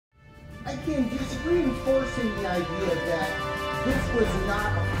again, just reinforcing the idea that this was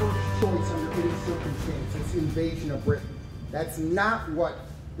not a first choice under any circumstance, this invasion of Britain. That's not what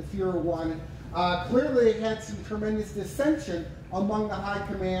the Fuhrer wanted. Clearly, it had some tremendous dissension among the high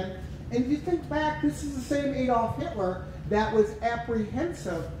command. And if you think back, this is the same Adolf Hitler that was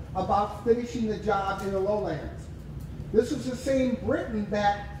apprehensive about finishing the job in the lowlands. This was the same Britain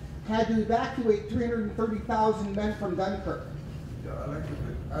that had to evacuate 330,000 men from Dunkirk. Yeah,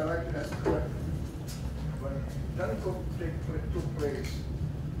 I like to ask a question. When Dunkirk took place,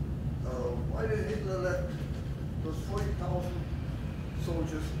 why did Hitler let those 40,000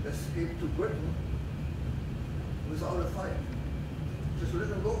 soldiers escape to Britain without a fight? Just let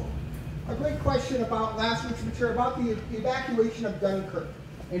them go. A great question about last week's material, about the evacuation of Dunkirk.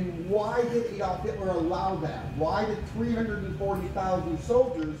 And why did Adolf Hitler allow that? Why did 340,000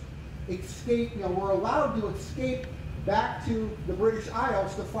 soldiers escape, were allowed to escape back to the British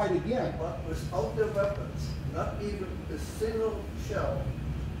Isles to fight again? But without their weapons, not even a single shell,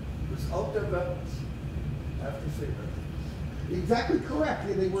 without their weapons, I have to say that. Exactly correct.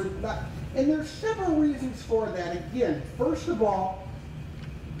 They were not, and there's several reasons for that. Again, first of all,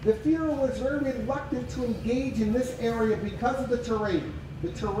 the Fuhrer was very reluctant to engage in this area because of the terrain.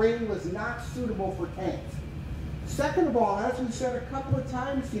 The terrain was not suitable for tanks. Second of all, as we said a couple of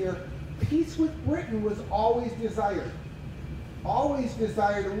times here, peace with Britain was always desired. Always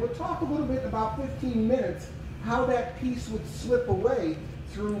desired, and we'll talk a little bit in about 15 minutes how that peace would slip away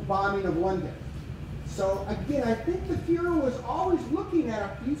through bombing of London. So again, I think the Fuhrer was always looking at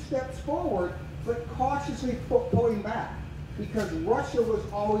a few steps forward, but cautiously pulling back, because Russia was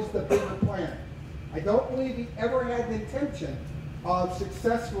always the bigger plan. I don't believe he ever had the intention of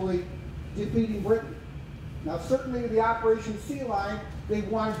successfully defeating Britain. Now certainly the Operation Sea Lion, they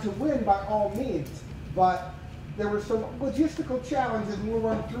wanted to win by all means, but there were some logistical challenges, and we'll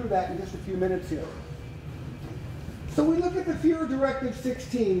run through that in just a few minutes here. So we look at the Fuhrer Directive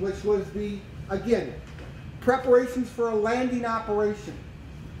 16, which was the, again, preparations for a landing operation.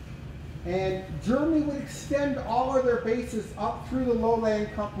 And Germany would extend all of their bases up through the lowland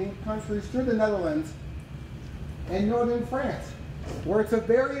countries, through the Netherlands and northern France, where it's a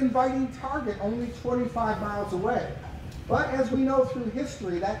very inviting target, only 25 miles away. But as we know through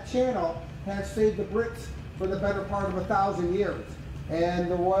history, that channel has saved the Brits for the better part of 1,000 years.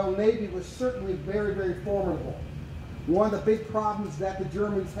 And the Royal Navy was certainly very, very formidable. One of the big problems that the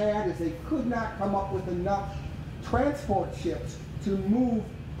Germans had is they could not come up with enough transport ships to move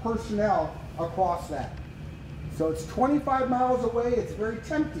personnel across that. So it's 25 miles away, it's very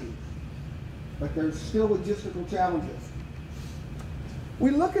tempting, but there's still logistical challenges. We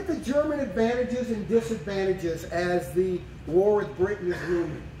look at the German advantages and disadvantages as the war with Britain is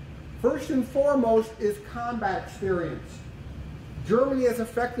looming. First and foremost is combat experience. Germany has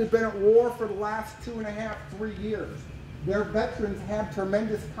effectively been at war for the last 2.5, 3 years. Their veterans have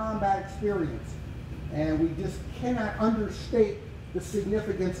tremendous combat experience, and we just cannot understate the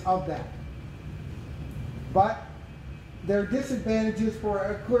significance of that. But their disadvantages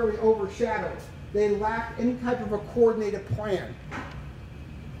were clearly overshadowed. They lacked any type of a coordinated plan.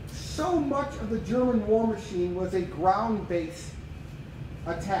 So much of the German war machine was a ground-based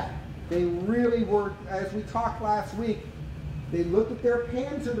attack. They really were, as we talked last week, they looked at their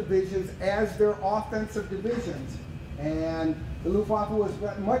Panzer divisions as their offensive divisions. And the Luftwaffe was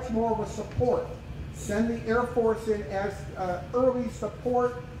much more of a support. Send the Air Force in as early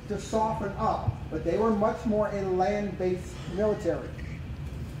support to soften up. But they were much more a land-based military.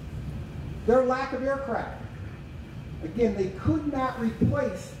 Their lack of aircraft. Again, they could not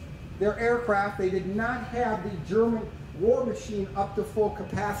replace their aircraft. They did not have the German war machine up to full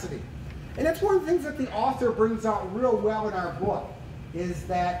capacity. And that's one of the things that the author brings out real well in our book, is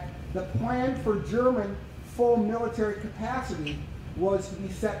that the plan for German full military capacity was to be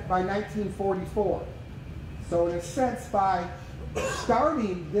set by 1944. So in a sense, by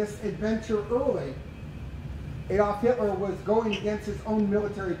starting this adventure early, Adolf Hitler was going against his own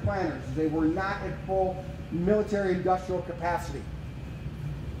military planners. They were not at full military industrial capacity.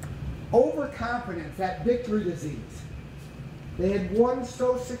 Overconfidence, that victory disease. They had won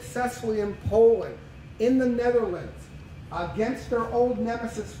so successfully in Poland, in the Netherlands, against their old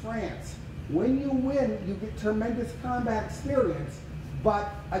nemesis France. When you win, you get tremendous combat experience, but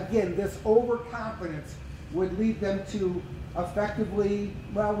again, this overconfidence would lead them to effectively,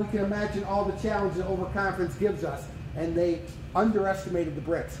 well, we can imagine all the challenges that overconfidence gives us, and they underestimated the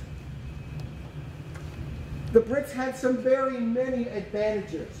Brits. The Brits had some very many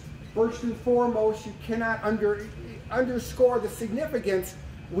advantages. First and foremost, you cannot underscore the significance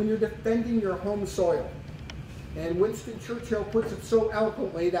when you're defending your home soil. And Winston Churchill puts it so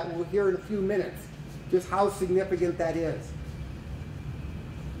eloquently that we'll hear in a few minutes just how significant that is.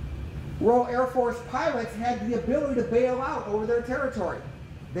 Royal Air Force pilots had the ability to bail out over their territory.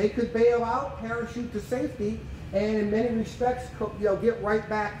 They could bail out, parachute to safety, and in many respects, get right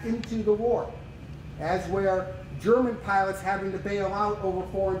back into the war. As where German pilots having to bail out over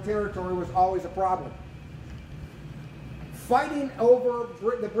foreign territory was always a problem. Fighting over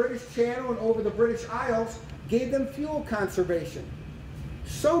the British Channel and over the British Isles gave them fuel conservation.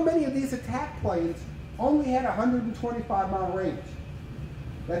 So many of these attack planes only had a 125-mile range.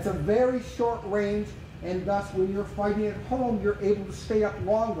 That's a very short range, and thus when you're fighting at home, you're able to stay up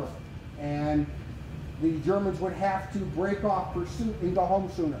longer. And the Germans would have to break off pursuit and go home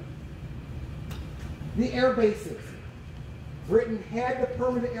sooner. The air bases. Britain had the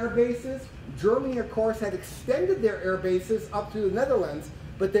permanent air bases. Germany, of course, had extended their air bases up to the Netherlands,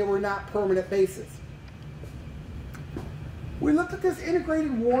 but they were not permanent bases. We looked at this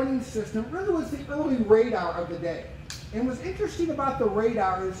integrated warning system. It really was the early radar of the day. And what's interesting about the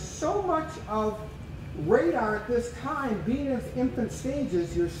radar is so much of radar at this time, being in its infant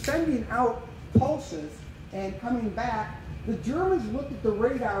stages, you're sending out pulses and coming back. The Germans looked at the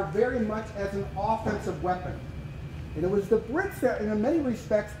radar very much as an offensive weapon. And it was the Brits that, in many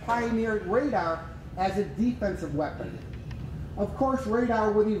respects, pioneered radar as a defensive weapon. Of course,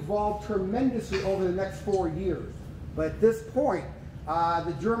 radar would evolve tremendously over the next 4 years. But at this point,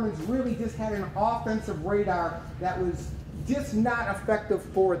 the Germans really just had an offensive radar that was just not effective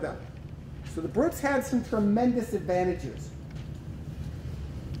for them. So the Brits had some tremendous advantages.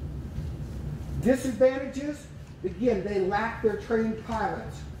 Disadvantages, again, they lacked their trained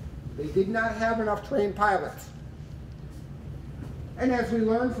pilots. They did not have enough trained pilots. And as we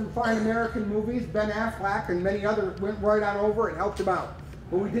learned from fine American movies, Ben Affleck and many others went right on over and helped them out.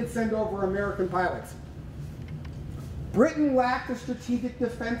 But we did send over American pilots. Britain lacked a strategic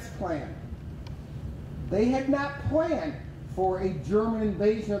defense plan. They had not planned for a German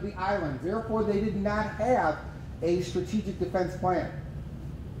invasion of the islands. Therefore, they did not have a strategic defense plan.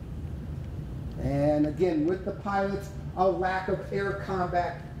 And again, with the pilots, a lack of air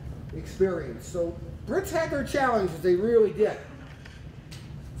combat experience. So Brits had their challenges, they really did.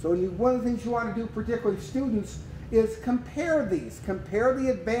 So one of the things you want to do, particularly students, is compare these. Compare the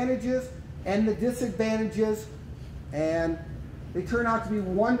advantages and the disadvantages, and they turn out to be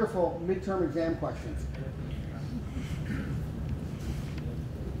wonderful midterm exam questions.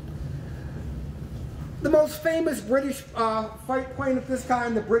 The most famous British fight plane at this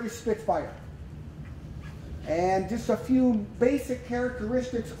time, the British Spitfire. And just a few basic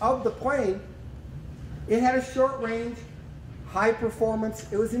characteristics of the plane. It had a short range, high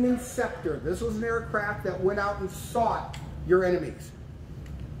performance. It was an inceptor. This was an aircraft that went out and sought your enemies.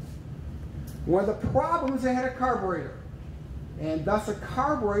 One of the problems, it had a carburetor. And thus a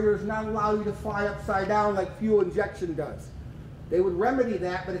carburetor does not allow you to fly upside down like fuel injection does. They would remedy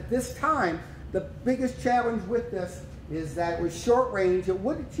that, but at this time, the biggest challenge with this is that it was short range. It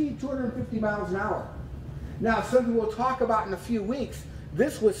would achieve 250 miles an hour. Now, something we'll talk about in a few weeks,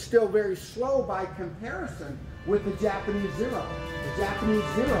 this was still very slow by comparison with the Japanese Zero. The Japanese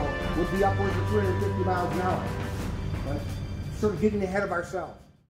Zero would be upwards of 350 miles an hour. But sort of getting ahead of ourselves.